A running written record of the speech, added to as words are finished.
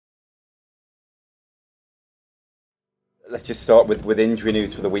Let's just start with injury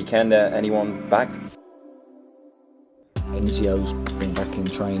news for the weekend. Anyone back? Enzio's been back in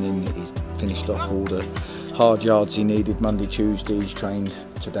training. He's finished off all the hard yards he needed Monday, Tuesday. He's trained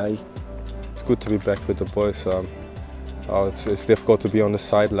today. It's good to be back with the boys. It's difficult to be on the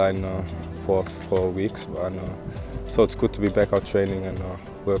sideline for weeks, so it's good to be back out training and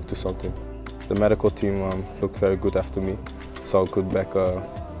work to something. The medical team looked very good after me, so I could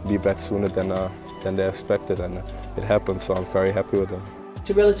be back sooner than they expected, and it happened, so I'm very happy with them. It's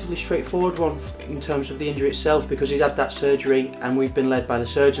a relatively straightforward one in terms of the injury itself, because he's had that surgery and we've been led by the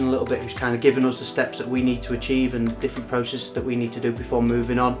surgeon a little bit, who's kind of given us the steps that we need to achieve and different processes that we need to do before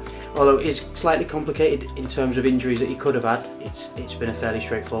moving on. Although it is slightly complicated in terms of injuries that he could have had, it's been a fairly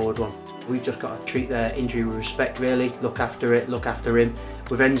straightforward one. We've just got to treat their injury with respect, really, look after it, look after him.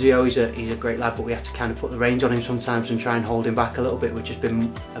 With Enzio, he's a great lad, but we have to kind of put the reins on him sometimes and try and hold him back a little bit, which has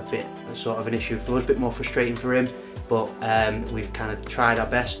been a bit sort of an issue for us, a bit more frustrating for him. But we've kind of tried our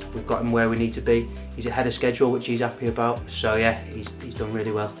best. We've got him where we need to be. He's ahead of schedule, which he's happy about. So yeah, he's done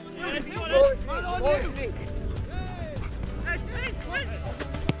really well.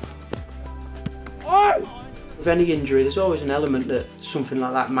 With any injury, there's always an element that something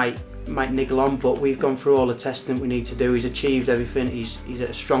like that might niggle on, but we've gone through all the testing we need to do. He's achieved everything. He's at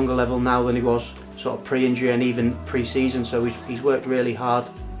a stronger level now than he was sort of pre-injury and even pre-season, so he's worked really hard.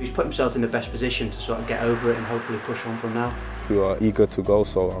 He's put himself in the best position to sort of get over it and hopefully push on from now. We are eager to go,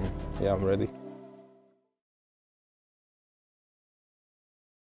 so yeah, I'm ready.